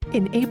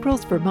In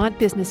April's Vermont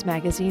Business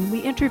Magazine, we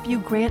interview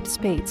Grant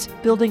Spates,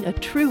 building a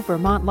true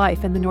Vermont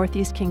life in the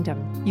Northeast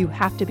Kingdom. You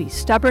have to be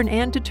stubborn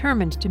and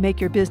determined to make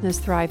your business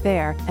thrive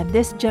there, and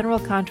this general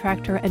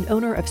contractor and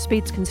owner of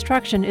Spates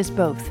Construction is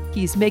both.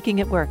 He's making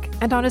it work,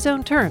 and on his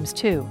own terms,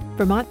 too.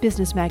 Vermont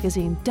Business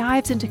Magazine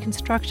dives into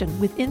construction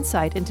with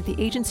insight into the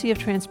Agency of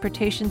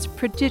Transportation's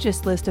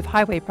prodigious list of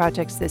highway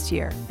projects this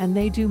year, and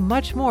they do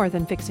much more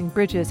than fixing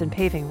bridges and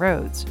paving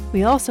roads.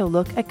 We also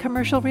look at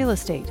commercial real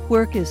estate.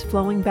 Work is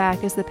flowing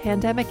back as the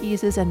pandemic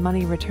eases and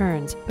money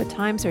returns, but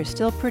times are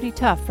still pretty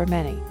tough for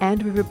many.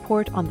 And we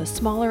report on the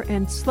smaller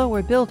and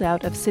slower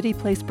build-out of City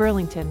Place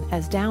Burlington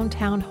as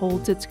downtown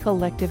holds its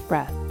collective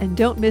breath. And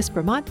don't miss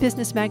Vermont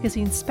Business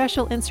Magazine's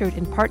special insert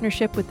in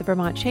partnership with the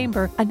Vermont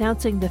Chamber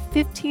announcing the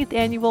 15th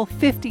annual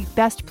 50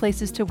 Best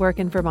Places to Work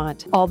in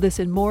Vermont. All this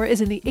and more is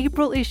in the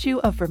April issue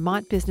of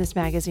Vermont Business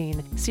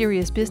Magazine.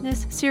 Serious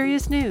business,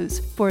 serious news.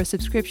 For a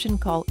subscription,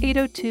 call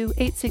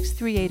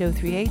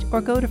 802-863-8038 or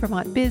go to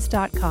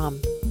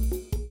vermontbiz.com.